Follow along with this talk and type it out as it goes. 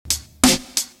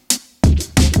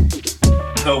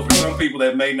So for some people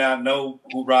that may not know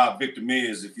who Rob Victor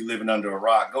is, if you're living under a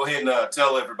rock, go ahead and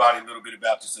tell everybody a little bit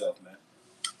about yourself, man.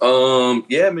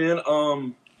 Yeah, man.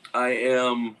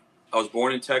 I was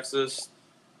born in Texas.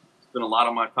 Spent a lot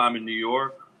of my time in New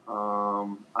York.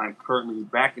 I'm currently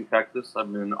back in Texas.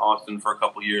 I've been in Austin for a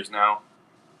couple years now.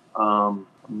 I'm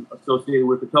associated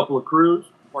with a couple of crews.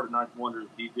 I'm part of Ninth Wonder's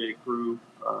DJ crew,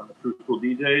 True School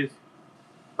DJs.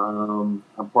 I'm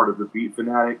part of the Beat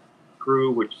Fanatic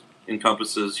crew, which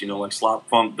encompasses, like Slop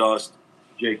Funk Dust,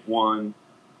 Jake One,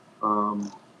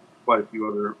 quite a few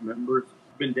other members.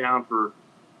 Been down for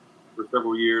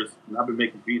several years, and I've been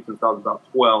making beats since I was about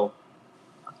 12.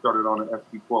 I started on an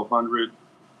ST1200,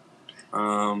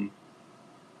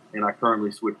 and I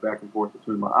currently switch back and forth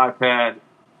between my iPad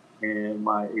and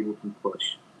my Ableton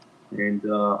Push. And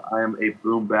I am a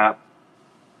boom bap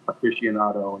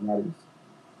aficionado, and that is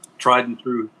tried and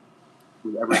true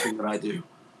with everything that I do.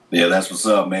 Yeah, that's what's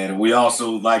up, man. And we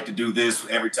also like to do this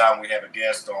every time we have a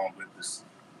guest on with this.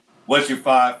 What's your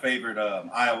 5 favorite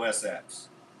iOS apps?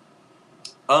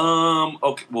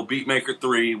 Okay. Well, Beatmaker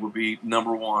 3 would be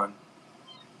number 1.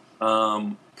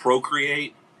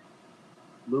 Procreate,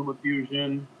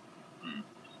 LumaFusion,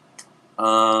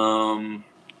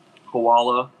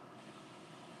 Koala,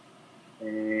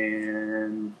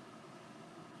 and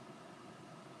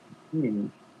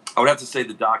I would have to say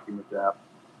the Documents app.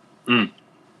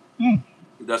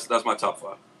 That's my top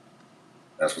 5.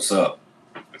 That's what's up.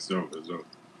 That's dope. That's dope.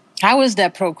 How is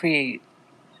that Procreate?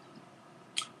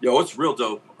 Yo, it's real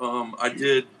dope. I've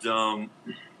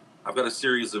got a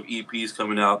series of EPs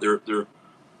coming out. They're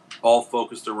all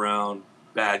focused around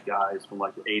bad guys from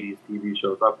like the 80s TV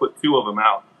shows. I put 2 of them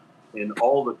out, and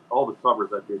all the covers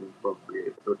I did in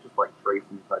Procreate. So it's just like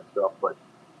tracing type stuff. But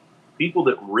people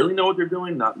that really know what they're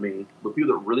doing, not me, but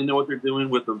people that really know what they're doing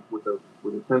with a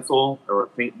pencil or a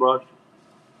paintbrush,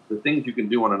 the things you can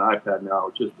do on an iPad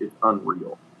now, it's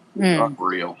unreal. It's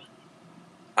unreal.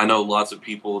 I know lots of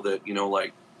people that,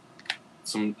 like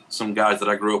some guys that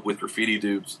I grew up with, graffiti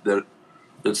dudes, that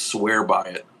swear by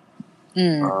it.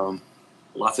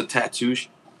 Lots of tattoo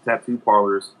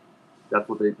parlors. That's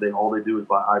what they all they do is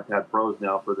buy iPad Pros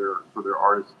now for their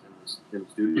artists in the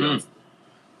studios,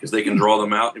 because they can draw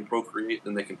them out in Procreate,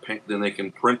 then they can paint, then they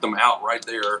can print them out right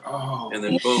there, and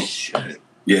then boom,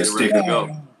 yeah, they're ready to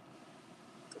go.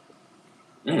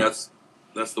 And that's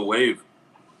the wave.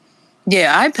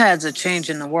 Yeah, iPads are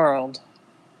changing the world.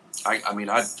 I mean,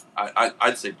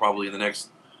 I'd say probably in the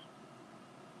next.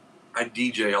 I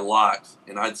DJ a lot,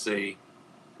 and I'd say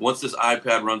once this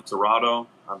iPad runs Serato,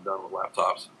 I'm done with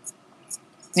laptops.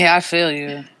 Yeah, I feel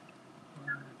you.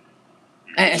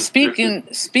 And speaking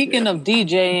of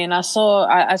DJing,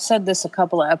 I said this a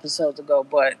couple of episodes ago,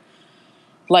 but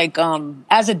like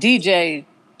as a DJ,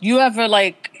 you ever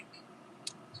like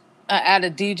at a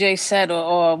DJ set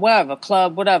or whatever,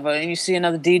 club, whatever, and you see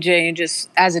another DJ and just,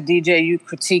 as a DJ, you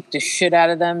critique the shit out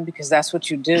of them because that's what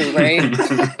you do,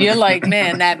 right? You're like,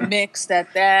 man, that mix,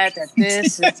 that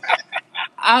this.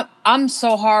 I'm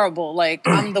so horrible. Like,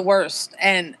 I'm the worst.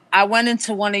 And I went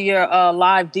into one of your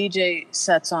live DJ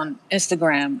sets on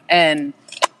Instagram, and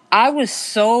I was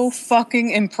so fucking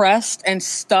impressed and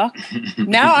stuck.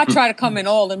 Now I try to come in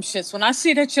all them shits. When I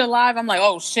see that you're live, I'm like,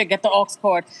 oh shit, get the aux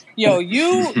cord. Yo,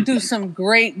 you do some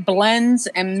great blends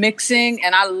and mixing,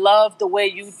 and I love the way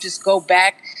you just go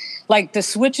back. Like the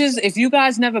switches, if you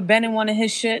guys never been in one of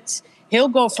his shits, he'll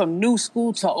go from new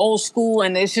school to old school,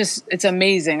 and it's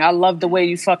amazing. I love the way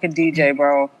you fucking DJ,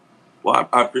 bro. Well,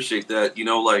 I appreciate that.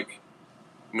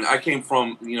 I came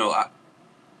from,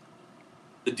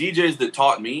 the DJs that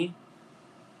taught me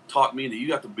that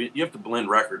you have to blend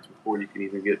records before you can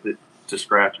even get to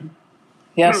scratching.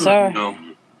 Yes, sir.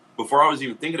 Before I was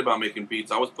even thinking about making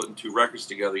beats, I was putting 2 records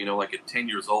together. Like at 10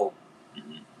 years old,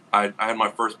 I had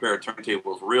my first pair of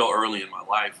turntables real early in my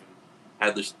life, and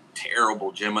had this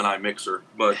terrible Gemini mixer.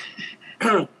 But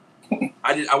I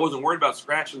wasn't worried about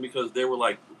scratching, because they were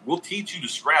like, "We'll teach you to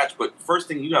scratch, but first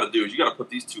thing you got to do is you got to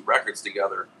put these 2 records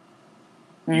together.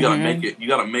 You got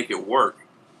to make it work."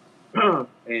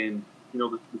 And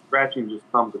the scratching just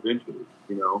comes eventually,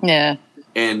 Yeah.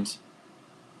 And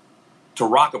to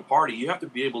rock a party, you have to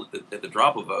be able to, at the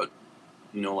drop of a,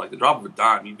 like the drop of a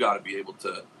dime, you've got to be able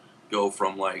to go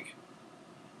from like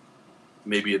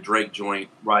maybe a Drake joint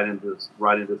right into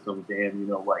some damn,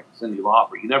 like Cyndi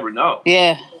Lauper. You never know.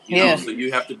 Yeah. So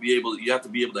you have to be able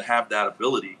to have that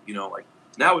ability. Like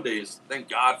nowadays, thank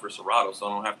God for Serato, so I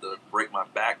don't have to break my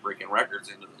back breaking records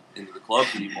into the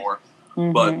clubs anymore.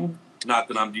 But not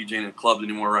that I'm DJing in clubs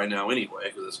anymore right now anyway,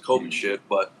 because it's COVID shit.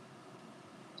 But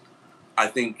I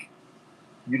think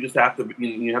you just have to,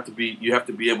 you have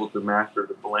to be able to master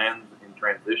the blends and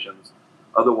transitions.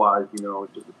 Otherwise, you know,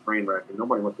 it's just a train wreck, and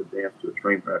nobody wants to dance to a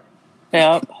train wreck.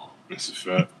 Yep. That's a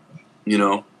fact. You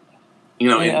know,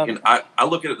 Yeah. and I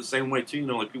look at it the same way too. You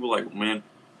know, like people are like, man,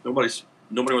 nobody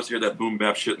wants to hear that boom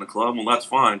bap shit in the club. Well, that's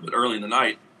fine, but early in the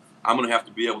night, I'm gonna have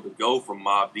to be able to go from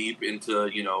Mobb Deep into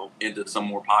some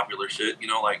more popular shit. You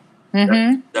know, like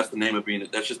that's the name of being.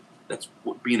 That's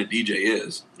what being a DJ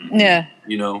is. Yeah.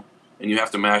 You know, and you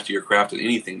have to master your craft in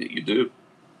anything that you do.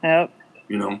 Yep.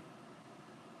 You know.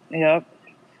 Yep.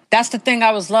 That's the thing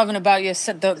I was loving about your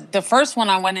set. The first one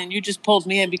I went in, you just pulled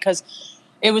me in because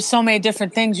it was so many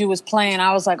different things you was playing.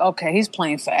 I was like, okay, he's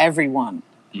playing for everyone.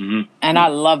 And I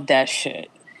love that shit.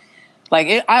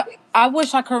 Like, I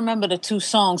wish I could remember the two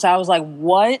songs. I was like,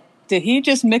 what? Did he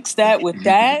just mix that with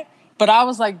that? But I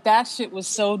was like, that shit was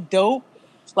so dope.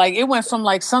 Like, it went from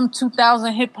like some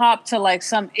 2000 hip hop to like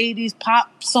some 80s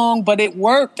pop song, but it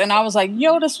worked. And I was like,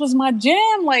 yo, this was my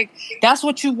jam. Like, that's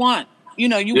what you want. You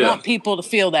know, you want people to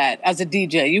feel that as a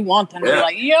DJ. You want them to be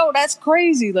like, yo, that's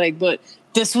crazy. Like, but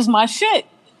this was my shit.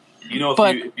 You know,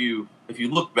 if you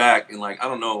look back and like, I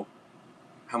don't know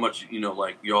how much, you know,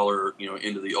 like y'all are, you know,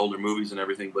 into the older movies and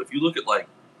everything, but if you look at like,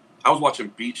 I was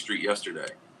watching Beat Street yesterday.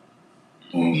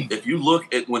 If you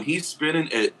look at when he's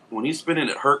spinning at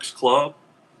Herc's Club,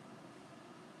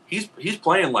 he's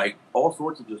playing like all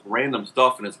sorts of just random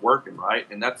stuff and it's working, right?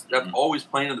 And that's always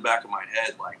playing in the back of my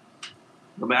head, like,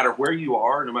 no matter where you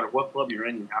are, no matter what club you're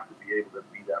in, you have to be able to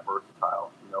be that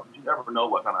versatile. You know, because you never know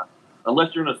what kind of,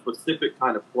 unless you're in a specific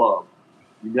kind of club,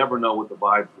 you never know what the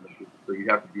vibe's going to be. So you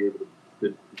have to be able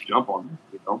to jump on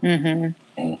it, you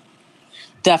know?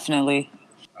 Definitely.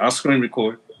 I'll screen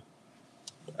record.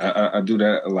 I do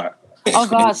that a lot. Oh,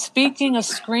 God. Speaking of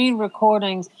screen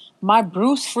recordings, my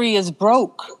Bruce Free is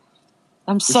broke.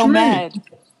 I'm so mad.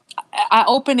 I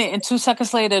open it and 2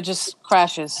 seconds later it just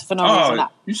crashes for no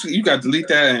reason. You got to delete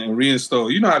that and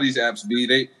reinstall. You know how these apps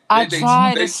be. I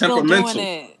tried. It's still doing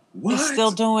it. What? It's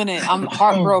still doing it. I'm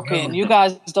heartbroken. You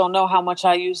guys don't know how much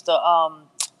I use the.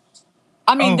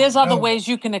 I mean, there's other ways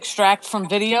you can extract from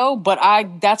video, but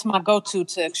that's my go-to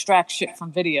to extract shit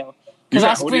from video. You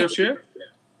got audio share?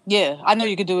 Yeah, I know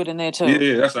you could do it in there too.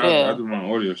 Yeah, that's how I do my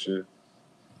audio share.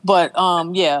 But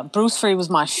Bruce Free was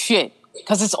my shit.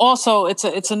 Because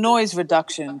it's a noise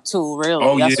reduction tool,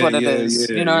 really. That's what it is.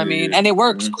 You know what I mean? And it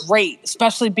works great,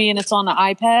 especially being it's on the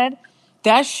iPad.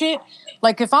 That shit,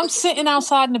 like if I'm sitting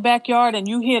outside in the backyard and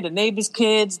you hear the neighbor's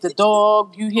kids, the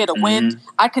dog, you hear the wind,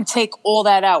 I can take all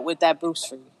that out with that Bruce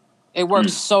Free. It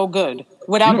works so good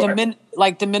without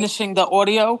diminishing the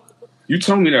audio. You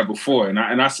told me that before, and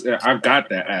I got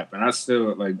that app, and I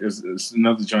still like it's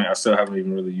another joint I still haven't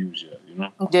even really used yet. You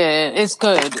know? Yeah, it's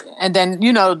good. And then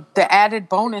you know the added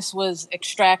bonus was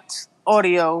extract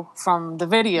audio from the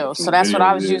video, so that's what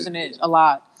I was using it a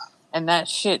lot. And that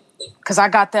shit, because I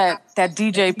got that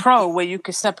DJ Pro where you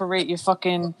could separate your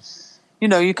fucking, you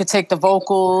know, you could take the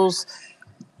vocals.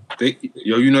 They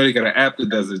got an app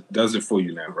that does it for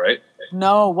you now, right?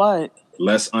 No, what?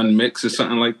 Let's Unmix or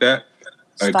something like that.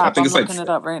 Stop! I think I'm looking it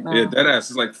up right now. Yeah, that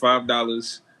ass is like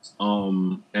 $5.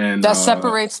 And that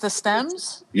separates the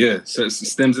stems. Yeah, so it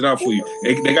stems it out for you.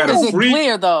 They got is a free. Is it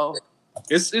clear though?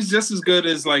 It's just as good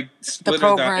as like the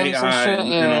programs AI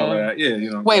and all that. Yeah,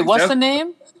 you know. Wait, what's the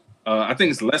name? I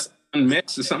think it's Let's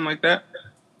Unmix or something like that.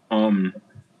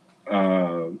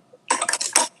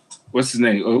 What's his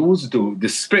name? Who's the dude? The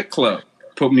Spit Club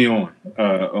put me on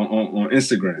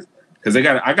Instagram. Because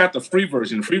I got the free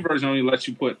version. The free version only lets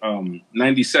you put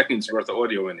 90 seconds worth of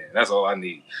audio in there. That's all I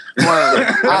need.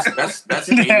 That's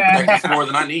 80 seconds more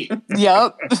than I need.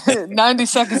 Yep. 90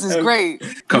 seconds is great.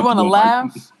 You want to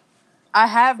laugh? I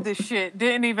have this shit.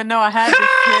 Didn't even know I had this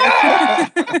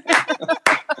shit.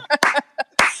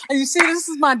 And you see, this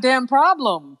is my damn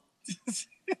problem.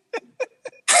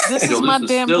 This is my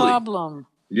damn problem.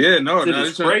 Yeah, no,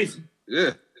 it's crazy.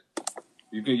 Yeah.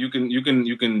 You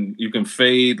can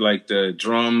fade like the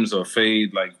drums or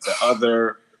fade like the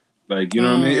other, like, you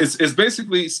know what I mean? It's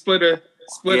basically splitter,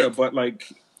 but like,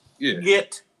 yeah.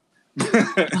 Get.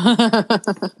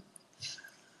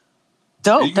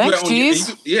 Dope. Thanks,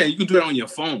 Cheese. Yeah, you can do that on your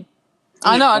phone.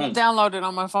 I know. I downloaded it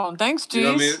on my phone. Thanks, Cheese. You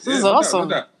know what I mean? This is awesome.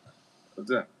 What's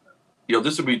that? Yo,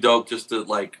 this would be dope just to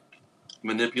like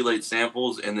manipulate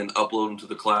samples and then upload them to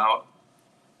the cloud.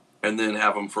 And then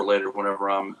have them for later whenever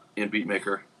I'm in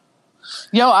Beatmaker.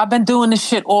 Yo, I've been doing this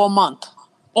shit all month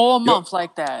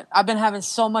like that. I've been having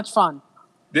so much fun.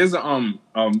 There's a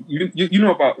you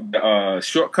know about the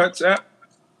Shortcuts app.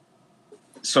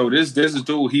 So there's a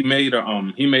dude. He made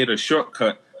a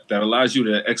shortcut that allows you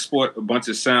to export a bunch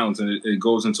of sounds and it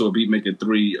goes into a Beatmaker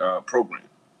 3 program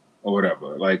or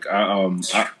whatever. Like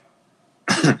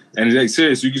And it's like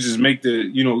serious. You can just make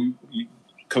you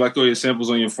collect all your samples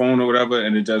on your phone or whatever,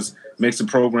 and it just makes a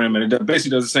program, and it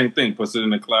basically does the same thing, puts it in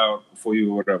the cloud for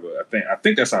you or whatever. I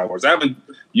think that's how it works. I haven't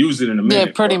used it in a minute.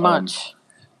 Yeah, pretty much.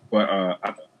 But I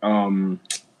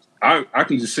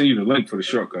can just send you the link for the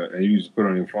shortcut, and you just put it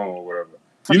on your phone or whatever.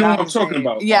 You know what I'm talking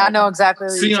about? Yeah, I know exactly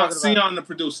what you're talking about. Sion, the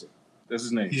producer. That's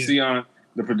his name. Yeah. Sion,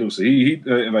 the producer. He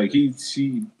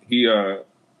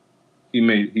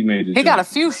made it. He got a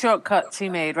few shortcuts he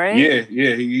made, right?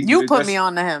 Yeah. You put me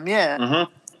on to him, yeah.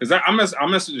 Because I mess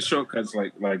with the shortcuts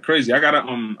like crazy. I got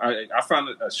I found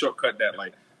a shortcut that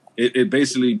like it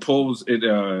basically downloads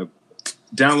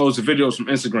the videos from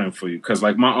Instagram for you. Because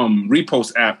like my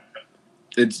repost app,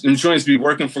 it's insurance be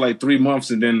working for like 3 months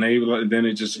and then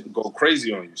it just go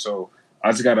crazy on you. So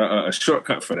I just got a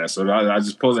shortcut for that. So I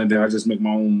just pull it and then I just make my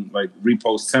own like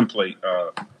repost template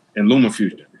in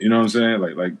LumaFusion. You know what I'm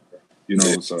saying?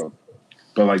 So.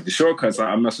 But like the shortcuts,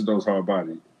 I mess with those hard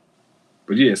body.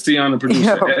 But yeah, Sion the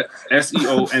producer,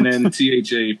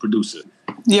 SEONNTHA producer.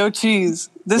 Yo, Cheese.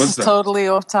 This is totally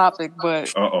off topic,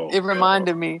 but it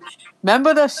reminded me.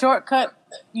 Remember the shortcut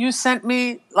you sent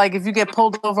me? Like if you get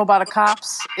pulled over by the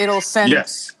cops, it'll send.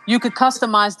 Yes. You could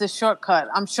customize this shortcut.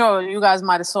 I'm sure you guys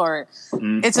might have saw it.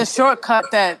 Mm-hmm. It's a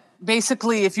shortcut that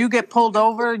basically, if you get pulled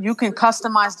over, you can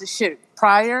customize the shit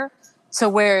prior to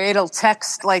where it'll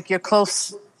text like your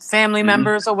close family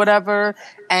members or whatever,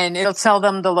 and it'll tell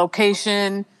them the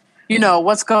location,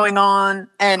 what's going on.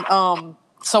 And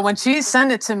so when she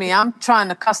sent it to me, I'm trying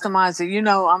to customize it.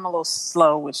 I'm a little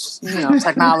slow with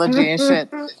technology and shit.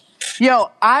 Yo,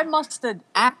 I must have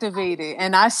activated,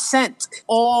 and I sent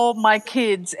all my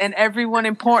kids and everyone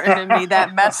important to me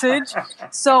that message.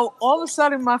 So all of a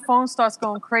sudden, my phone starts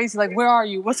going crazy. Like, where are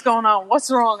you? What's going on?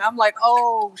 What's wrong? I'm like,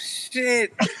 oh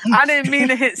shit! I didn't mean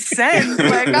to hit send.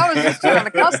 Like, I was just trying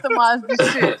to customize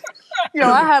this shit.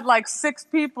 I had like 6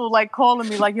 people like calling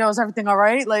me, like, yo, is everything all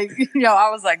right? Like, I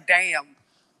was like, damn.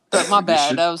 But my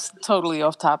bad. That was totally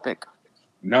off topic.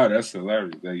 No, that's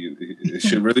hilarious. It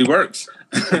shit really works.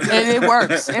 It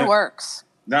works. It works.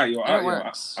 Nah, I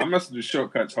mess with the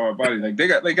shortcuts hard body. Like they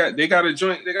got a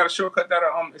joint. They got a shortcut that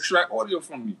extract audio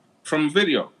from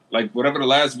video. Like whatever the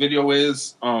last video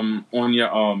is on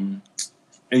your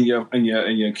in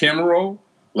your camera roll.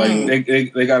 Like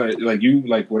they gotta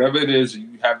like whatever it is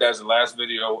you have that as the last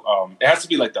video. It has to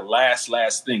be like the last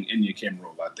thing in your camera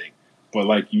roll, I think. But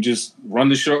like you just run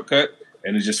the shortcut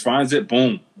and it just finds it.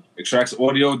 Boom. Extracts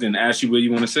audio, then asks you where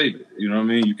you want to save it. You know what I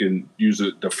mean? You can use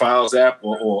the Files app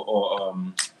or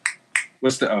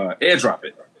what's the AirDrop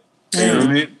it. You know what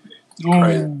I mean?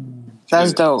 Right.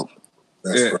 That's dope.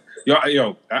 Yeah.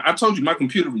 Yo, I told you my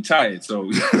computer retired, so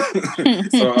like,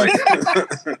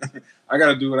 I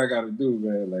gotta do what I gotta do,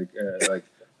 man. Like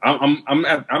I'm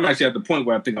actually at the point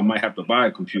where I think I might have to buy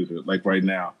a computer, like right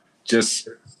now. Just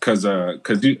because of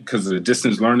the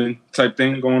distance learning type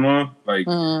thing going on, like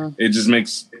it just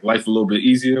makes life a little bit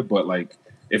easier. But like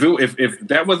if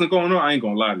that wasn't going on, I ain't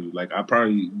gonna lie to you. Like I'd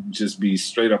probably just be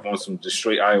straight up on some just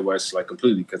straight iOS, like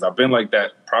completely, because I've been like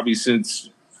that probably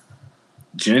since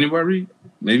January,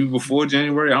 maybe before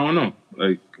January. I don't know.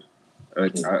 Like I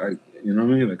you know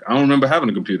what I mean? Like I don't remember having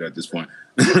a computer at this point.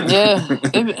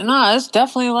 It's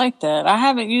definitely like that. I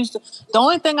haven't used the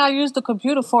only thing I use the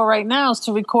computer for right now is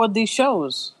to record these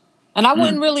shows, and I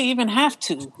wouldn't really even have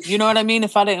to. You know what I mean?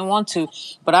 If I didn't want to,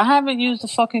 but I haven't used the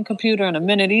fucking computer in a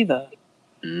minute either.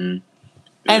 And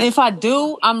if I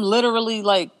do, I'm literally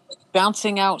like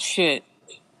bouncing out shit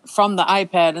from the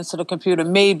iPad into the computer.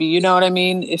 Maybe, you know what I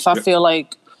mean? If I feel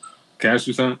like. Can I ask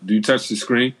you something? Do you touch the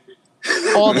screen?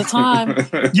 All the time.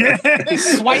 Yeah.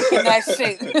 Swiping that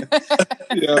shit.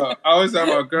 Yeah. I always have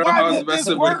a girl I was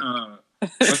messing with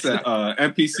what's that?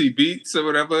 MPC Beats or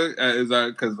whatever.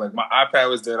 Because like my iPad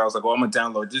was dead. I was like, I'm gonna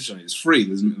download this one. It's free.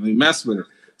 Let me mess with it.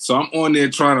 So I'm on there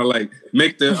trying to like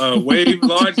make the wave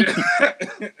larger.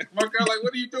 My girl like,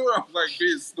 what are you doing? I'm like,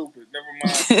 being stupid. Never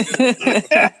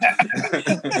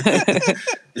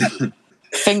mind.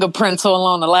 Fingerprints all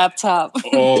on the laptop.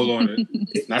 All on it.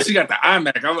 Now she got the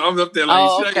iMac. I'm up there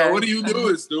like, okay. Like, what are you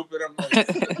doing, stupid? I'm like,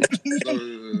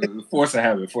 force a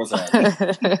habit.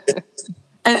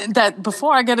 And that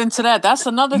before I get into that, that's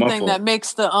another thing that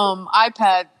makes the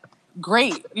iPad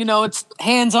great. It's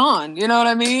hands on. You know what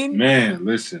I mean? Man,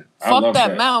 listen. Fuck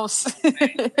that mouse.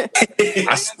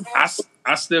 I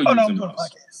still use the mouse.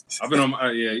 I've been on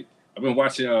I've been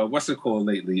watching what's it called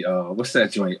lately? What's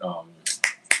that joint?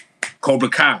 Cobra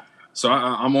Kai. So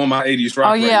I'm on my 80s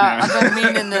rock right now. I've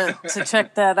been meaning to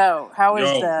check that out. How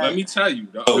is that? Let me tell you.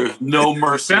 There's no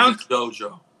mercy in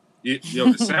Dojo. The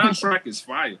soundtrack is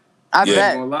fire. I Yeah. I'm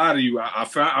bet. gonna lie to you. I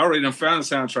already done found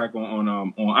the soundtrack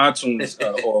on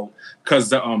iTunes, or because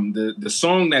the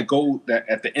song that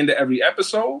at the end of every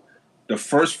episode, the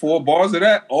first 4 bars of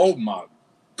that. Oh my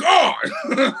God!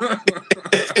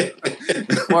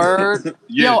 Word.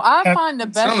 Yeah, Yo, I find the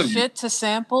I'm telling best you. shit to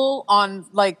sample on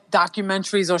like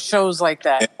documentaries or shows like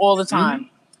that all the time.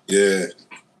 Yeah.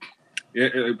 Yeah,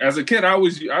 as a kid, I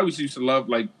always used to love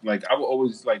like I would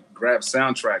always like grab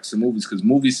soundtracks to movies because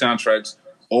movie soundtracks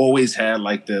always had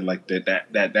like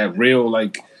that real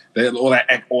like all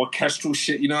that orchestral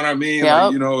shit. You know what I mean? Yep.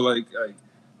 Like, you know, like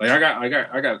I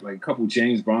got like a couple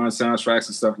James Bond soundtracks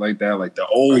and stuff like that, like the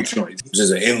old joints.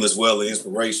 Just an endless well of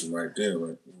inspiration right there.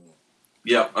 Right.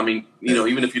 Yeah, I mean, you know,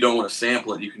 even if you don't want to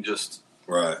sample it, you can just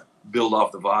Right. build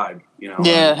off the vibe. You know.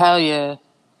 Yeah, hell yeah.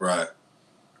 Right.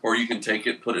 Or you can take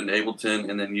it, put it in Ableton,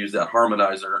 and then use that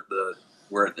harmonizer,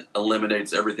 where it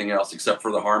eliminates everything else except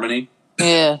for the harmony,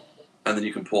 Yeah. and then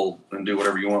you can pull and do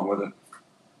whatever you want with it.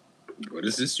 What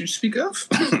is this you speak of?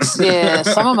 Yeah,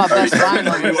 some of my best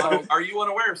vinyl. Are you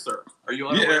unaware, sir? Are you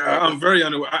unaware? Yeah, I'm very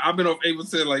unaware. I've been off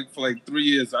Ableton like for like 3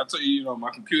 years. I tell you, you know, my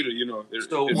computer, you know, it's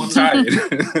tired.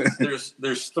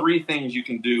 There's 3 things you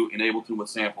can do in Ableton with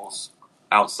samples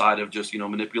outside of just, you know,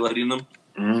 manipulating them.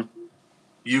 Mhm.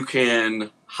 You can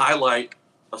highlight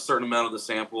a certain amount of the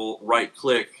sample, right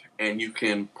click, and you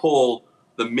can pull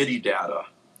the MIDI data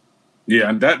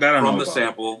Yeah, that I know from the about.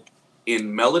 sample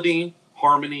in melody,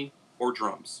 harmony, or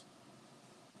drums.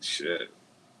 Shit.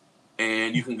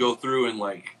 And you can go through and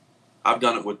like I've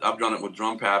done it with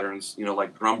drum patterns, you know,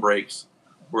 like drum breaks,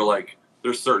 where like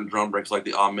there's certain drum breaks like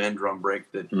the Amen drum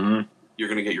break that Mhm. you're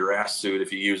gonna get your ass sued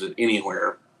if you use it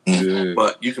anywhere. Yeah.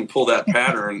 But you can pull that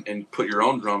pattern and put your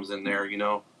own drums in there, you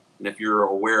know. And if you're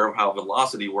aware of how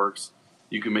velocity works,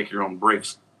 you can make your own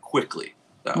breaks quickly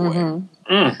that way.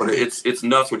 Mm. But it's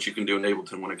nuts what you can do in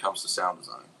Ableton when it comes to sound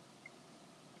design.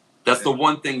 That's the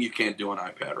one thing you can't do on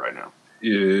iPad right now.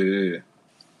 Yeah.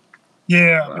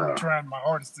 Yeah, I've been Wow. trying my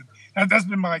hardest to. That's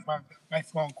been my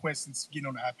lifelong quest since getting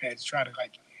on the iPad to try to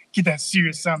like get that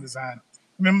serious sound design.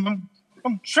 I mean,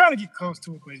 I'm trying to get close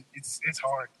to it, but it's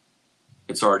hard.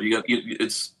 It's hard.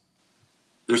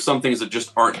 There's some things that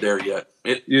just aren't there yet.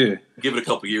 Yeah. Give it a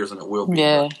couple years and it will be.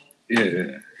 Yeah.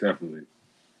 Yeah. Definitely.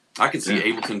 I can see Yeah.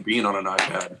 Ableton being on an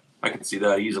iPad. I can see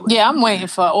that easily. Yeah, I'm waiting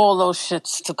for all those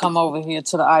shits to come over here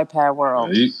to the iPad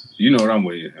world. You know what I'm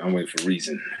waiting. I'm waiting for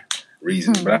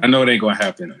Reason. But I know it ain't gonna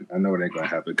happen.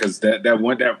 Because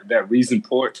that Reason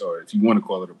port, or if you want to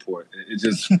call it a port, it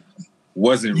just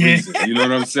wasn't Yeah. Reason. You know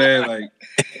what I'm saying? Like,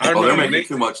 I Oh, remember they're when making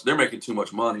too much. They're making too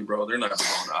much money, bro. They're not going to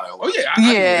go to Iowa. Oh yeah, I do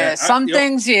Yeah, that. some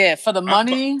things, yeah, for the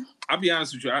money. I'll be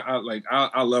honest with you.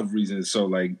 I love Reason. So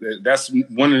like that's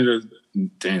one of the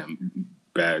damn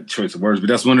bad choice of words, but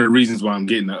that's one of the reasons why I'm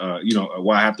getting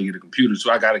why I have to get a computer.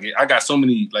 So I got so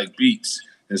many like beats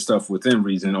and stuff within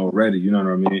Reason already. You know what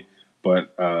I mean?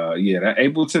 But yeah, that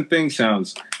Ableton thing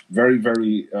sounds very,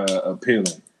 very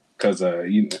appealing. Because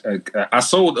I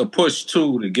sold a Push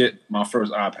 2 to get my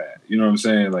first iPad. You know what I'm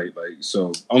saying? Like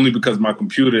so only because my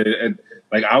computer,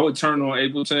 I would turn on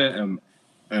Ableton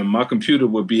and my computer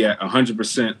would be at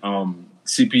 100%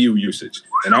 CPU usage,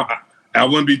 and I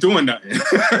wouldn't be doing nothing.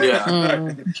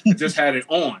 Yeah. I just had it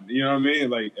on. You know what I mean?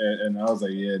 Like, and I was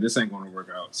like, yeah, this ain't going to work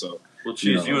out. So, Well,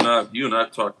 Cheese, you and I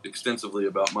talked extensively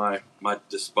about my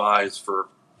despise for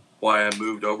why I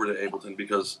moved over to Ableton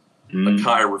because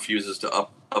Akai refuses to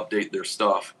update their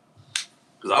stuff.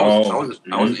 Because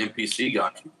I was an MPC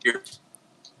guy for years.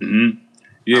 Mm-hmm.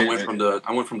 Yeah, I went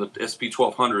from the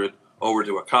SP1200 over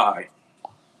to Akai,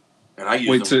 and I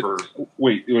used them for.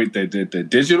 Wait, the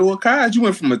digital Akai? You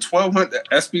went from a 1200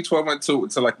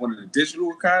 SP1200 to like one of the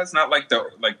digital Akais, not like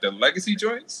the legacy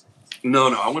joints.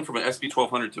 No, I went from an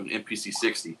SP1200 to an MPC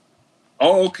 60.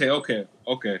 Oh, okay.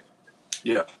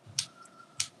 Yeah.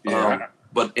 Yeah.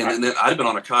 But then I'd been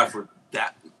on Akai for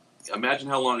that. Imagine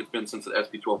how long it's been since the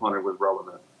SP1200 was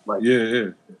relevant. Like, yeah.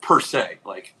 Per se,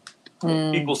 like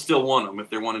people still want them if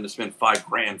they're wanting to spend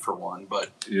 $5,000 for one. But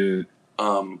yeah.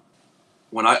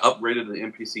 When I upgraded to the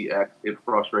MPC X, it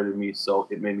frustrated me so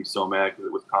it made me so mad because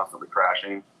it was constantly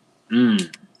crashing. And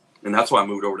that's why I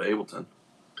moved over to Ableton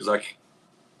because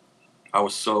I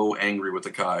was so angry with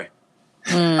Akai.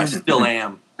 I still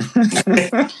am.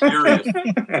 Furious.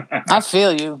 I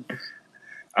feel you.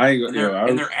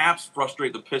 And their apps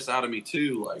frustrate the piss out of me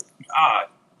too. Like, God.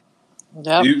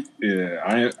 Yep.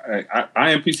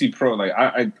 I am PC Pro. Like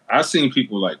I seen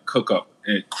people like cook up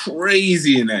and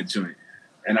crazy in that joint,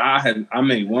 and I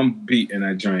made one beat in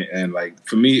that joint, and like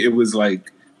for me it was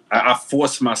like I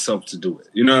forced myself to do it.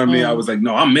 You know what I mean? I was like,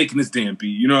 no, I'm making this damn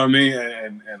beat. You know what I mean?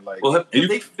 And like, well, have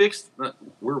they fixed?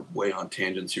 We're way on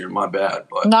tangents here. My bad,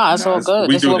 but Nah, it's all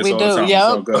good. That's what we do.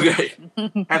 Yep. Okay.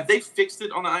 Have they fixed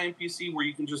it on the IMPC where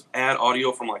you can just add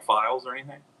audio from like files or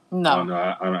anything? No. Oh, no,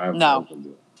 I No.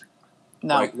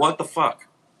 No. Like what the fuck?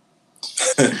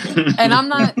 And I'm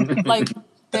not like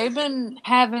they've been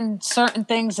having certain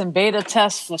things in beta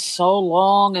tests for so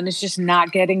long, and it's just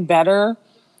not getting better.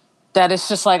 That it's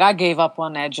just like I gave up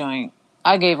on that joint.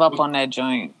 I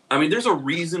mean, there's a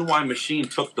reason why Machine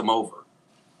took them over,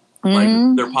 Mm-hmm.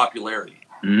 like their popularity.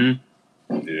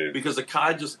 Mm-hmm. Yeah. Because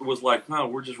Akai just was like, no,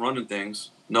 we're just running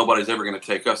things. Nobody's ever going to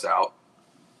take us out.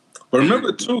 But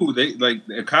remember too, they like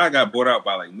Akai got bought out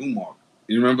by like Numark.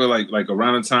 You remember like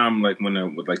around the time like when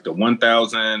the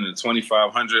 1000 and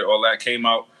 2500 all that came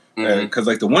out, because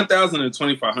like the 1000 and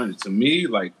 2500 to me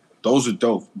like those are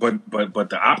dope. But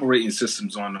the operating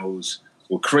systems on those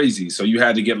were crazy. So you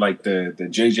had to get like the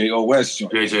JJOS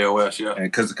joint. JJOS, yeah.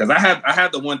 And because I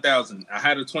had the 1000, I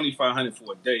had a 2500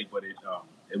 for a day, but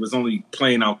it was only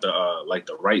playing out the like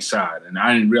the right side, and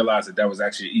I didn't realize that was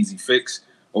actually an easy fix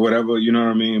or whatever. You know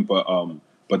what I mean?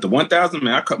 But the 1000,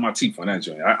 man, I cut my teeth on that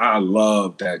joint. I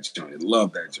love that joint.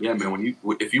 Yeah, man.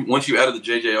 Once you added the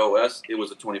JJOS, it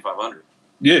was a 2500.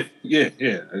 Yeah.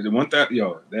 The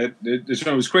 1000, the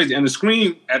joint was crazy, and the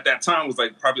screen at that time was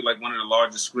like probably like one of the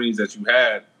largest screens that you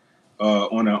had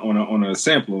on a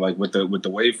sampler, like with the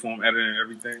waveform editor and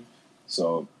everything.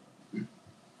 So,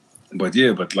 but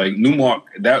like Numark,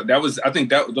 that was, I think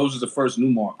those were the first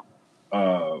Numark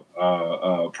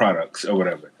products or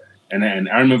whatever. And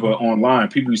I remember online,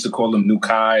 people used to call them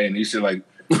Nukai, and they used to like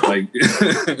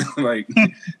like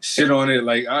shit on it.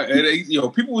 Like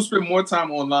people would spend more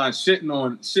time online shitting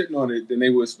on it than they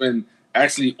would spend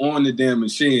actually on the damn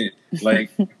machine.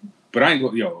 Like, but I ain't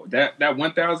go. That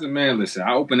 1000, man. Listen,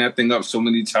 I opened that thing up so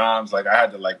many times. Like I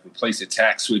had to like replace the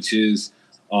tack switches.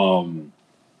 You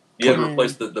had to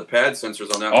replace the pad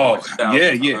sensors on that. Oh,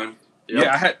 yeah. Yep.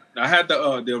 Yeah, I had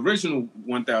the original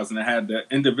 1000. I had the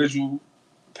individual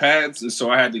pads, and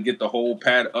so I had to get the whole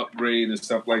pad upgrade and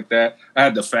stuff like that. I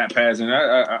had the fat pads, and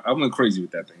I went crazy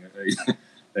with that thing.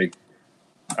 Like,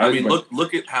 I mean,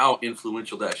 look at how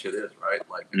influential that shit is, right?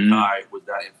 Like the guy was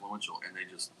that influential, and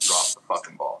they just dropped the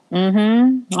fucking ball.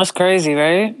 Mm-hmm. That's crazy,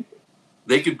 right?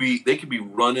 They could be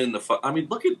running the. I mean,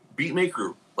 look at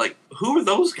Beatmaker. Like, who are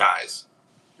those guys?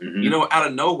 Mm-hmm. You know, out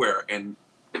of nowhere, and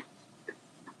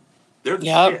they're the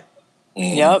shit.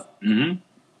 Yep. Mm-hmm.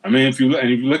 I mean, if you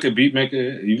look at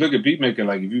Beatmaker,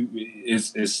 like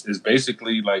it's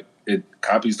basically like it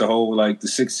copies the whole like the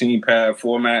 16 pad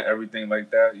format, everything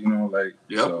like that. You know, like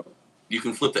so. You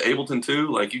can flip the Ableton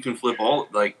too. Like you can flip all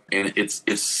like, and it's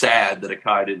sad that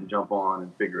Akai didn't jump on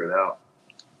and figure it out.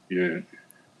 Yeah.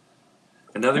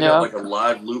 And now they got like a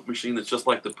live loop machine that's just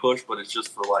like the Push, but it's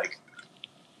just for like.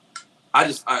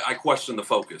 I question the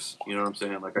focus. You know what I'm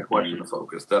saying? Like I question the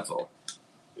focus. That's all.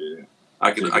 Yeah.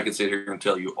 I can sit here and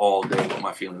tell you all day what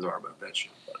my feelings are about that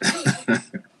shit.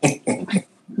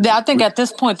 Yeah, I think at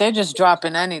this point they're just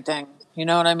dropping anything. You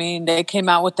know what I mean? They came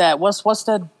out with that. What's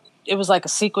the? It was like a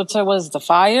sequencer. Was the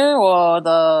Fire or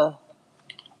the?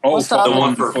 What's the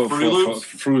one for Fruity Loops?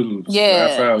 Fruity Loops.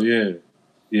 Yeah.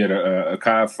 The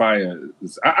Akai Fire.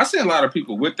 I see a lot of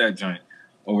people with that joint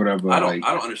or whatever. I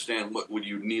don't understand what would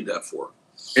you need that for.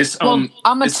 It's I'm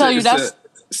gonna tell you that's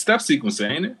a step sequencer,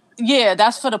 ain't it? Yeah,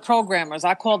 that's for the programmers.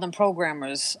 I call them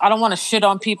programmers. I don't want to shit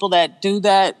on people that do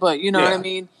that, but you know what I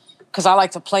mean? Because I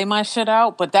like to play my shit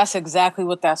out, but that's exactly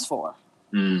what that's for.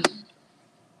 Mm.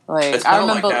 Like, it's kind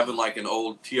of like having like an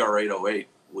old TR-808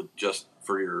 with just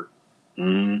for your...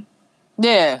 Mm.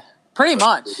 Yeah, pretty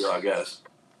much. I guess.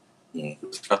 Yeah.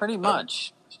 Pretty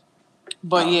much.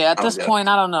 But yeah, at this point,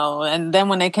 I don't know. And then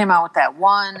when they came out with that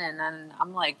one, and then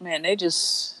I'm like, man, they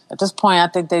just... At this point, I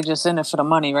think they're just in it for the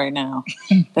money right now.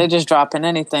 They're just dropping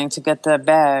anything to get that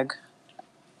bag.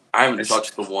 I haven't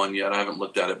touched the one yet. I haven't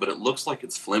looked at it, but it looks like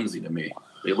it's flimsy to me.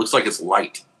 It looks like it's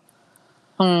light.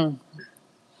 Yeah,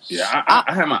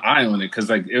 I have my eye on it because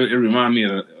like it reminded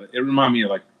me of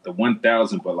like the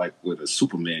 1000, but like with a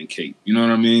Superman cape. You know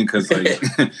what I mean? Because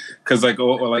like,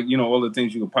 or like all the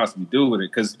things you could possibly do with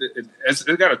it. Because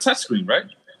it got a touchscreen, right?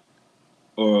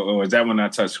 Or is that one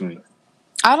not touchscreen?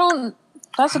 I don't.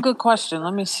 That's a good question.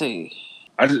 Let me see.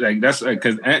 I just like that's like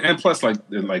because and plus like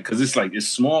because it's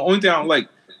small. Only thing I don't like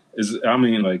is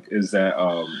that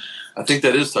I think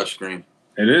that is touchscreen.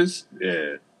 It is,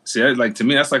 yeah. See, like to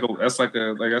me that's like I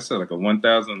said like a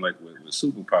 1000 like with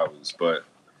superpowers. But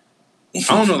I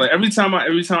don't know. Like every time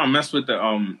I mess with the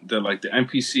like the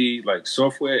MPC like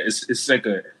software, it's like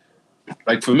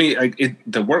like for me, like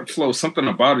the workflow, something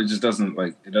about it just doesn't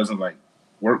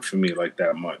work for me like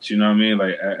that much. You know what I mean?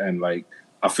 Like, and like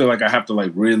I feel like I have to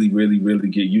like really, really, really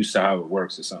get used to how it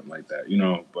works or something like that. You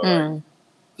know, but like,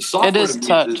 the software It is to me,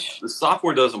 touch. the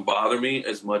software doesn't bother me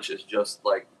as much as just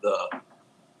like the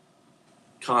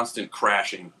constant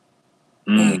crashing.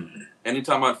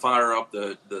 Anytime I fire up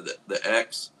the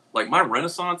X, like my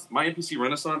MPC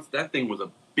Renaissance, that thing was a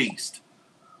beast.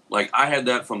 Like I had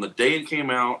that from the day it came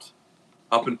out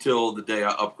up until the day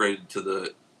I upgraded to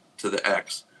the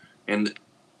X, and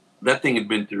that thing had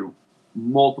been through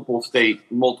multiple states,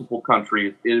 multiple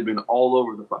countries. It had been all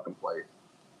over the fucking place,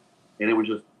 and it was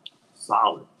just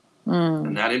solid.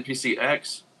 And that MPC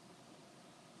X,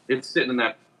 it's sitting in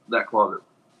that closet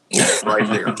right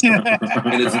there,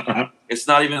 and it's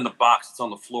not even in the box. It's on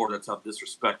the floor. That's how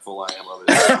disrespectful I am of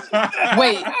it.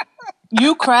 Wait,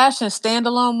 you crash in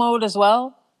standalone mode as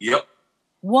well? Yep.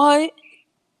 What?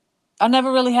 I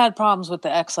never really had problems with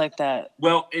the X like that.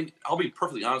 Well, and I'll be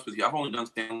perfectly honest with you. I've only done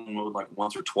standalone mode like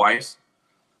once or twice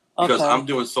because Okay. I'm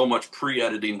doing so much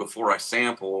pre-editing before I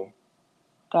sample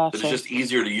that it's Gotcha. just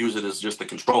easier to use it as just the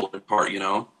controller part, you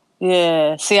know?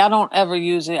 Yeah. See, I don't ever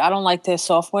use it. I don't like their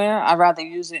software. I'd rather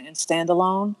use it in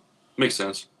standalone. Makes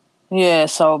sense. Yeah,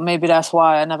 so maybe that's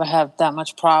why I never have that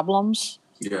much problems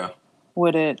Yeah.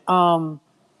 with it.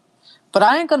 But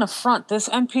I ain't gonna front. This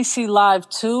MPC Live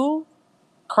 2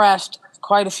 crashed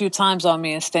quite a few times on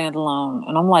me in standalone.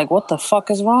 And I'm like, what the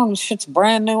fuck is wrong? This shit's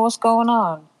brand new. What's going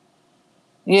on?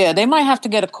 Yeah, they might have to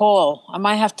get a call. I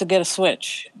might have to get a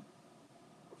switch.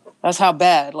 That's how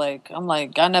bad. Like, I'm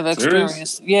like, I never Serious?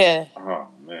 experienced. Yeah, oh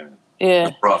man, yeah,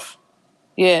 That's rough.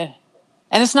 yeah.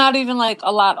 And it's not even like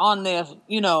a lot on there,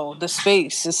 you know, the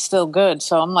space is still good.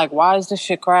 So I'm like, why is this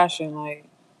shit crashing? Like,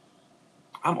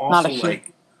 I'm Not also a huge-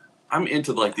 like, I'm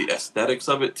into like the aesthetics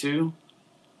of it too.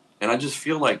 And I just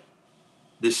feel like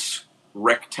this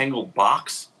rectangle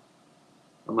box,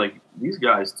 I'm like, these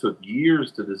guys took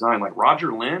years to design. Like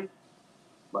Roger Lynn,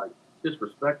 like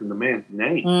disrespecting the man's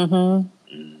name.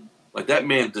 mm-hmm. Like that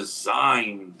man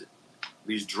designed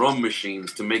these drum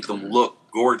machines to make them look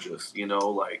gorgeous, you know,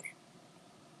 like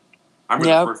I remember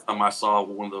Yep. the first time I saw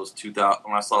one of those 2000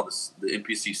 when I saw the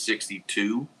MPC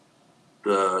 62,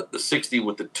 the 60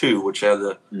 with the 2, which had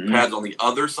the pads on the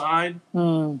other side.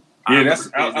 Mm. yeah,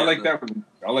 remember I like that one.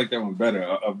 I like that one better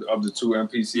of the two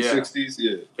MPC Yeah. 60s.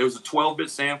 Yeah, It was a 12-bit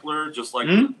sampler, just like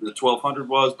Mhm. the 1200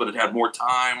 was, but it had more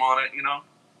time on it, you know.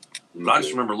 But I just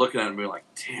Okay. remember looking at it and being like,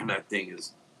 "Damn, that thing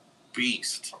is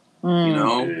beast," Mm. you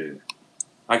know. Yeah.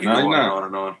 I could No, go you're on not. and on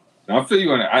and on. I feel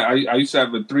you on it. I used to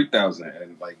have a 3000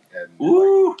 and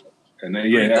Ooh, and then,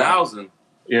 yeah, 3,000.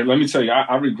 yeah. Let me tell you,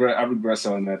 I regret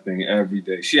selling that thing every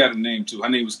day. She had a name too. Her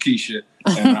name was Keisha,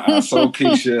 and I sold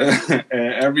Keisha.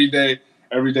 And every day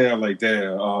I'm like,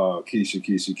 damn, oh,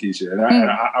 Keisha, and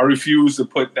I refuse to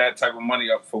put that type of money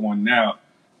up for one now,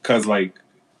 because like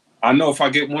I know if I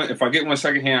get one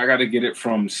secondhand, I got to get it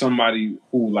from somebody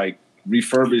who like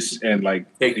refurbished and like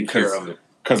Taking care of it.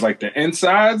 Because like the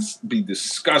insides be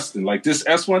disgusting. Like this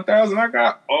S1000 I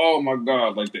got, oh my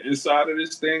god! Like the inside of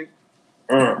this thing,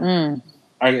 Mm.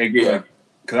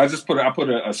 because I just put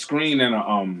a screen and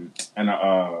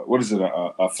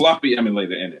a floppy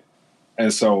emulator in it,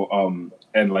 and so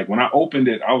and like when I opened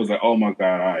it, I was like, oh my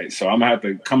god! All right, so I'm gonna have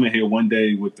to come in here one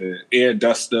day with the air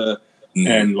duster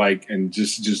and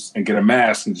just get a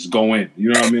mask and just go in. You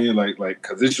know what I mean? Like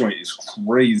because this joint is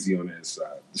crazy on the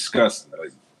inside, disgusting.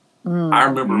 Like. Mm. I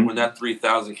remember when that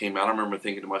 3000 came out, I remember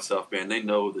thinking to myself, man, they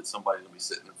know that somebody's going to be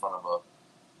sitting in front of a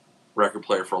record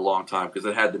player for a long time because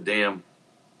it had the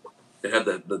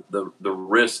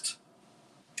wrist,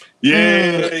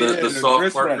 the soft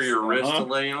wrist part for rest. your wrist to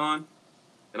lay on.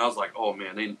 And I was like, oh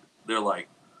man, they're like,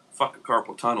 fuck a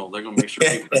carpal tunnel. They're going to make sure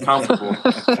people are comfortable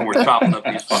when we're chopping up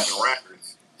these fucking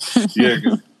records.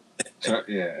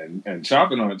 Yeah, and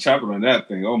chopping on that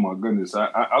thing. Oh my goodness,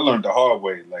 I learned the hard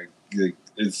way. Like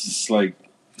it's just like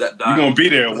That you're gonna be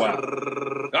there a while.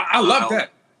 while. I love that.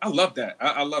 I love that.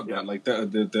 Yeah. Like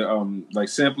the like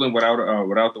sampling without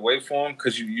the waveform,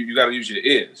 because you got to use your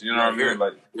ears. You know what I mean?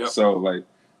 Like Yep. so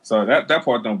that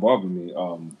part don't bother me.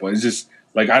 But it's just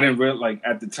like I didn't really like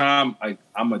at the time. Like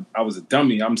I was a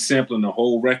dummy. I'm sampling the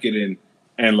whole record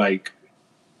and like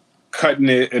cutting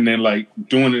it and then like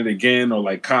doing it again or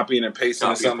like copying and pasting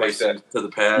or something like that. To the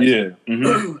pad. Yeah.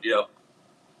 Mm-hmm. Yep.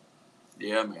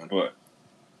 Yeah, man. But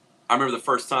I remember the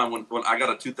first time when I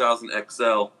got a 2000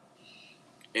 XL,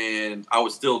 and I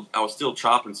was still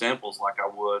chopping samples like I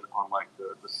would on like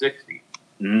the 60.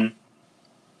 mm-hmm.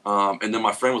 And then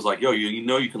my friend was like, "Yo, you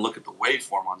know you can look at the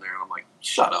waveform on there," and I'm like,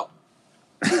 "Shut up."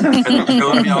 And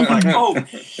then I was like, "Oh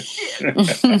shit!"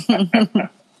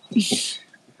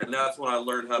 And that's when I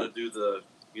learned how to do the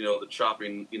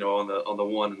chopping, on the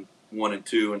one and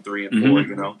two and three and four,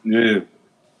 Yeah.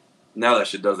 Now that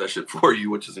shit does that shit for you,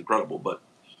 which is incredible. But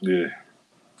yeah,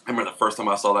 I remember the first time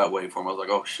I saw that waveform, I was like,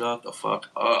 "Oh, shut the fuck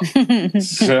up!"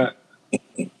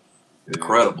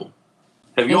 Incredible.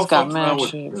 Have you all He's got fucked around mad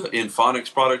with shit. the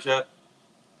Inphonics product yet?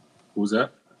 Who's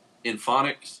that?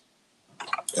 Inphonics.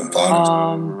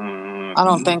 I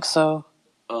don't think so.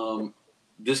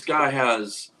 This guy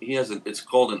it's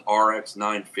called an RX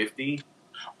 950.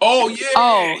 Oh yeah.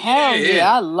 Oh hell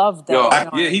yeah! I love that. Yo, joint.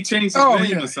 Yeah, he changed his Oh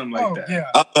name yeah. or something like that. Yeah.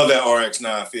 I love that RX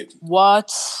 950.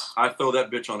 What? I throw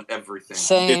that bitch on everything.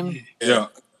 Same. Yeah.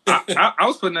 I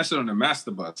was putting that shit on the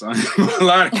master bus. I ain't gonna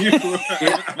lie to you.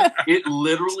 It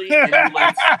literally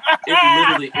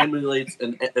emulates a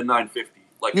 950.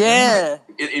 Like Yeah.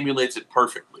 it emulates it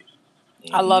perfectly.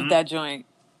 I love that joint.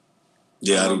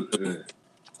 Yeah.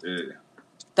 Yeah.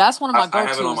 That's one of my I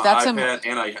have it on go-tos. my That's iPad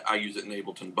and I use it in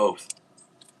Ableton both.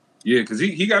 Yeah, because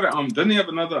he got a doesn't he have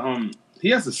another he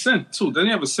has a synth too. Doesn't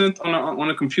he have a synth on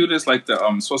a computer? It's like the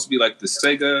supposed to be like the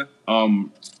Sega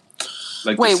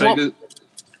like Wait, the Sega.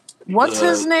 what's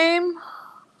his name?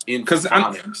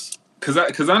 Inphonics.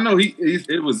 Because I know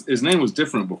his name was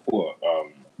different before.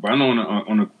 But I know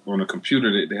on a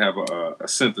computer they have a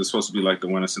synth that's supposed to be like the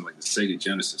one that's in like the Sega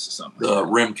Genesis or something. The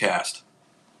Rimcast.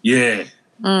 Yeah.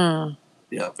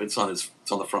 Yeah, it's on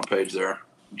the front page there.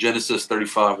 Genesis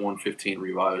 35115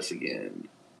 Revive Us Again.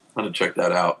 I'm gonna check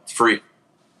that out. It's free.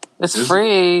 It's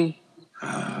free.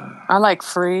 I like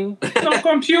free. No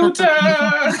computer.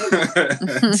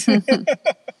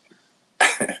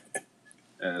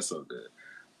 That's so good.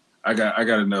 I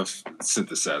got enough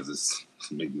synthesizers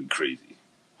to make me crazy.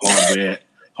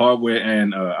 Hardware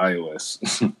and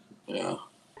iOS. Yeah,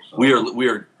 we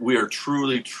are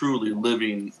truly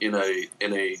living in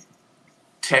a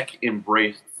tech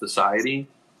embraced society,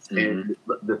 and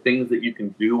the things that you can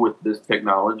do with this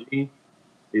technology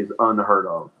is unheard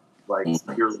of. Like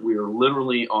we are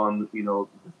literally on the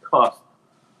cusp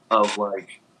of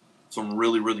like some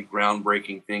really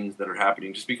groundbreaking things that are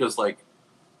happening. Just because like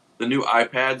the new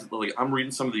iPads, like I'm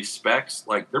reading some of these specs,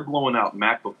 like they're blowing out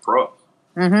MacBook Pros.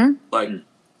 Like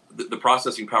the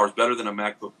processing power is better than a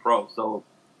MacBook Pro. So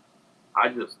I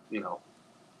just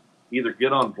either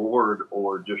get on board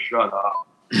or just shut up.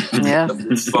 Yeah.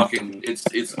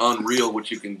 It's unreal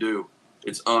what you can do.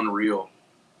 It's unreal.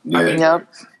 Yeah. I mean, Yep.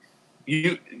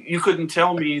 You couldn't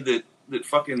tell me that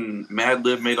fucking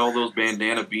Madlib made all those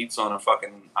bandana beats on a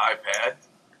fucking iPad.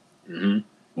 And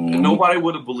nobody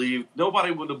would have believed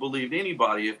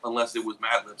anybody unless it was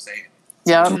Madlib saying it.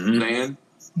 Yep. You know what I'm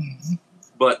saying?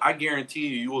 But I guarantee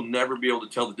you will never be able to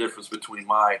tell the difference between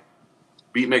my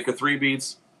Beatmaker 3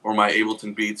 beats or my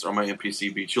Ableton beats or my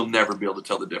MPC beats. You'll never be able to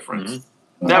tell the difference.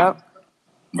 Never.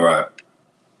 Right.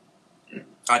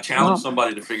 I challenge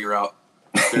somebody to figure out.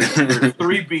 There's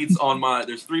 3 beats on my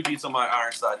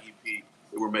Ironside EP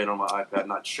that were made on my iPad,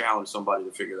 and I challenge somebody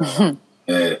to figure that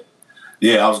out.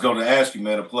 Yeah, I was going to ask you,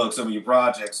 man, to plug some of your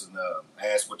projects and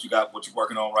ask what you're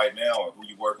working on right now, or who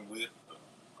you're working with.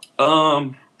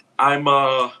 I'm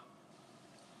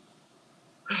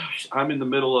in the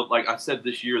middle of, like I said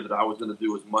this year, that I was going to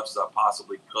do as much as I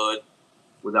possibly could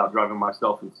without driving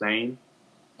myself insane.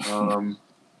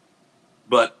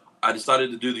 But I decided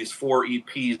to do these 4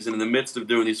 EPs, and in the midst of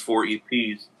doing these 4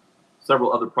 EPs,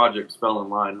 several other projects fell in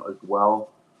line as well.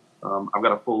 I've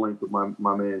got a full length with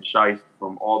my man Shice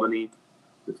from Albany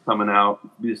that's coming out.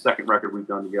 It'll be the second record we've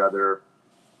done together.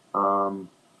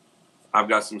 I've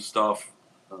got some stuff.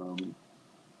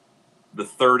 The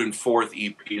 3rd and 4th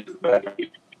EP is the bad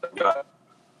EP.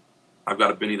 I've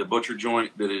got a Benny the Butcher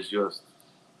joint that is just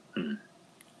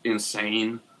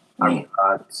insane. I've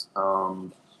got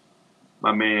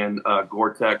my man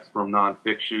Gore-Tex from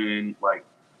Nonfiction. Like,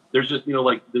 there's just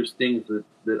there's things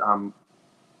that I'm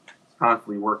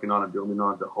constantly working on and building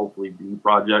on to hopefully be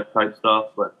project type stuff.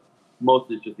 But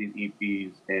mostly it's just these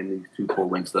EPs and these 2 full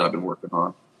lengths that I've been working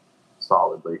on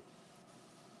solidly.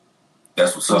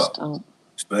 That's what's up.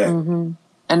 Respect.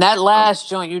 And that last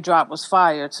joint you dropped was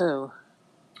fire too.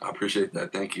 I appreciate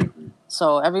that. Thank you.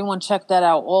 So everyone check that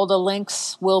out. All the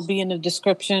links will be in the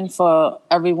description for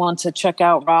everyone to check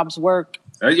out Rob's work.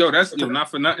 Hey, that's not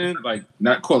for nothing. Like,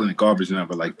 not calling it garbage now,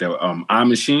 but like the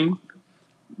iMachine.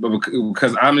 But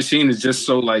because iMachine is just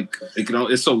so like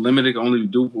it's so limited, it can only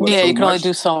do so you can much. only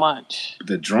do so much.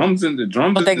 The drums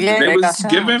But they they was got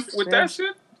giving sounds, with yeah. that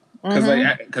shit.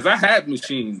 Because I had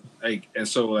Machine, like, and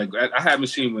so like I had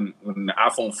Machine when the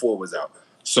iPhone 4 was out.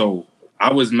 So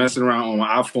I was messing around on my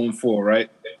iPhone 4, right?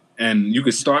 And you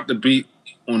could start the beat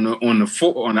on the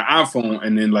iPhone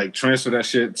and then like transfer that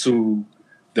shit to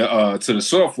the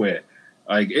software.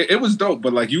 Like it was dope,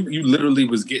 but like you literally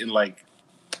was getting like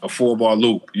a 4-bar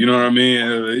loop. You know what I mean?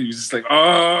 You was just like,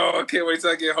 oh, I can't wait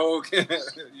till I get home. You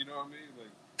know what I mean? Like,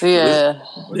 Yeah.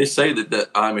 They say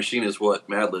that iMachine is what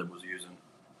Madlib was using.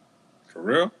 for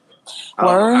real?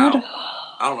 Word. I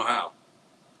don't know how.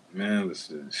 Man,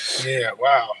 listen. Yeah,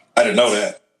 wow. I didn't know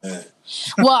that. Yeah.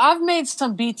 Well, I've made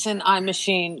some beats in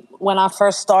iMachine when I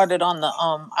first started on the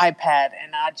iPad,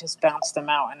 and I just bounced them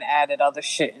out and added other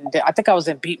shit. And I think I was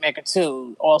in Beatmaker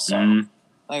too, also. Mhm.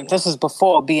 Like this is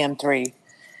before BM3.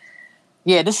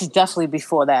 Yeah, this is definitely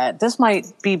before that. This might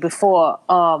be before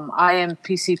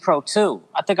IMPC Pro 2.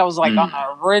 I think I was like on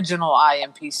the original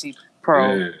IMPC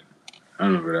Pro. Yeah. I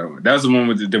remember that one. That was the one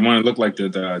with the one that looked like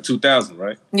the 2000,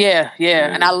 right? Yeah.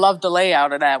 And I love the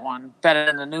layout of that one better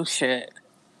than the new shit.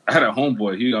 I had a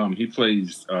homeboy. He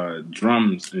plays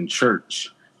drums in church,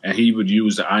 and he would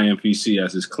use the IMPC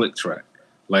as his click track.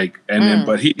 Like, and then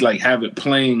but he like have it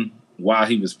playing while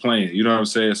he was playing. You know what I'm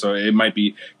saying? So it might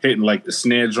be hitting like the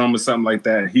snare drum or something like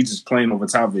that. He's just playing over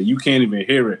top of it. You can't even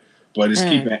hear it, but it's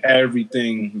keeping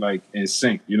everything like in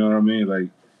sync. You know what I mean? Like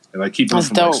keeping it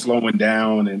from like slowing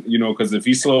down, and you know, because if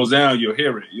he slows down, you'll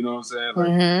hear it. You know what I'm saying?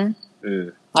 Like, yeah.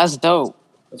 That's dope.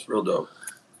 That's real dope.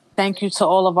 Thank you to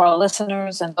all of our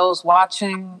listeners and those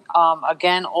watching.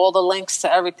 Again, all the links to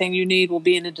everything you need will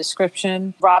be in the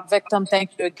description. Rob Victim,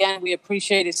 thank you again. We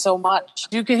appreciate it so much.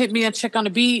 You can hit me at Chick on the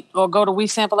Beat or go to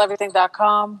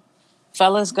WeSampleEverything.com.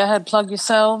 Fellas, go ahead, plug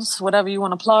yourselves, whatever you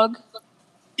want to plug.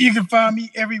 You can find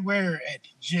me everywhere at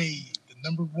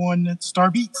J1 Star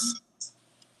Beats.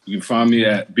 You can find me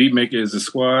at Beatmaker is the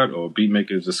Squad or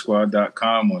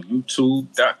BeatmakerIsTheSquad.com or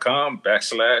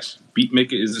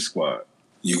YouTube.com/Beatmaker is the Squad.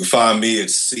 You can find me at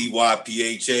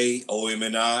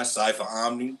CYPHAOMNI, Cypher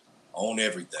Omni, on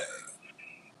everything.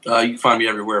 You can find me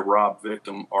everywhere, Rob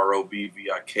Victim,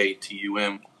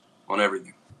 ROBVIKTUM, on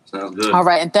everything. Sounds good. All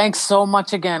right, and thanks so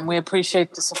much again. We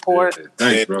appreciate the support. Yeah,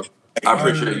 thanks, bro. I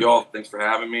appreciate y'all. Thanks for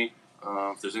having me.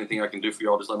 If there's anything I can do for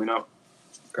y'all, just let me know.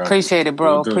 Gotcha. Appreciate it,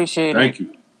 bro. Appreciate it. Thank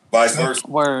you. Vice versa.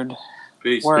 Word.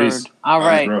 Peace. Word. Peace. All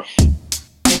right. Bro.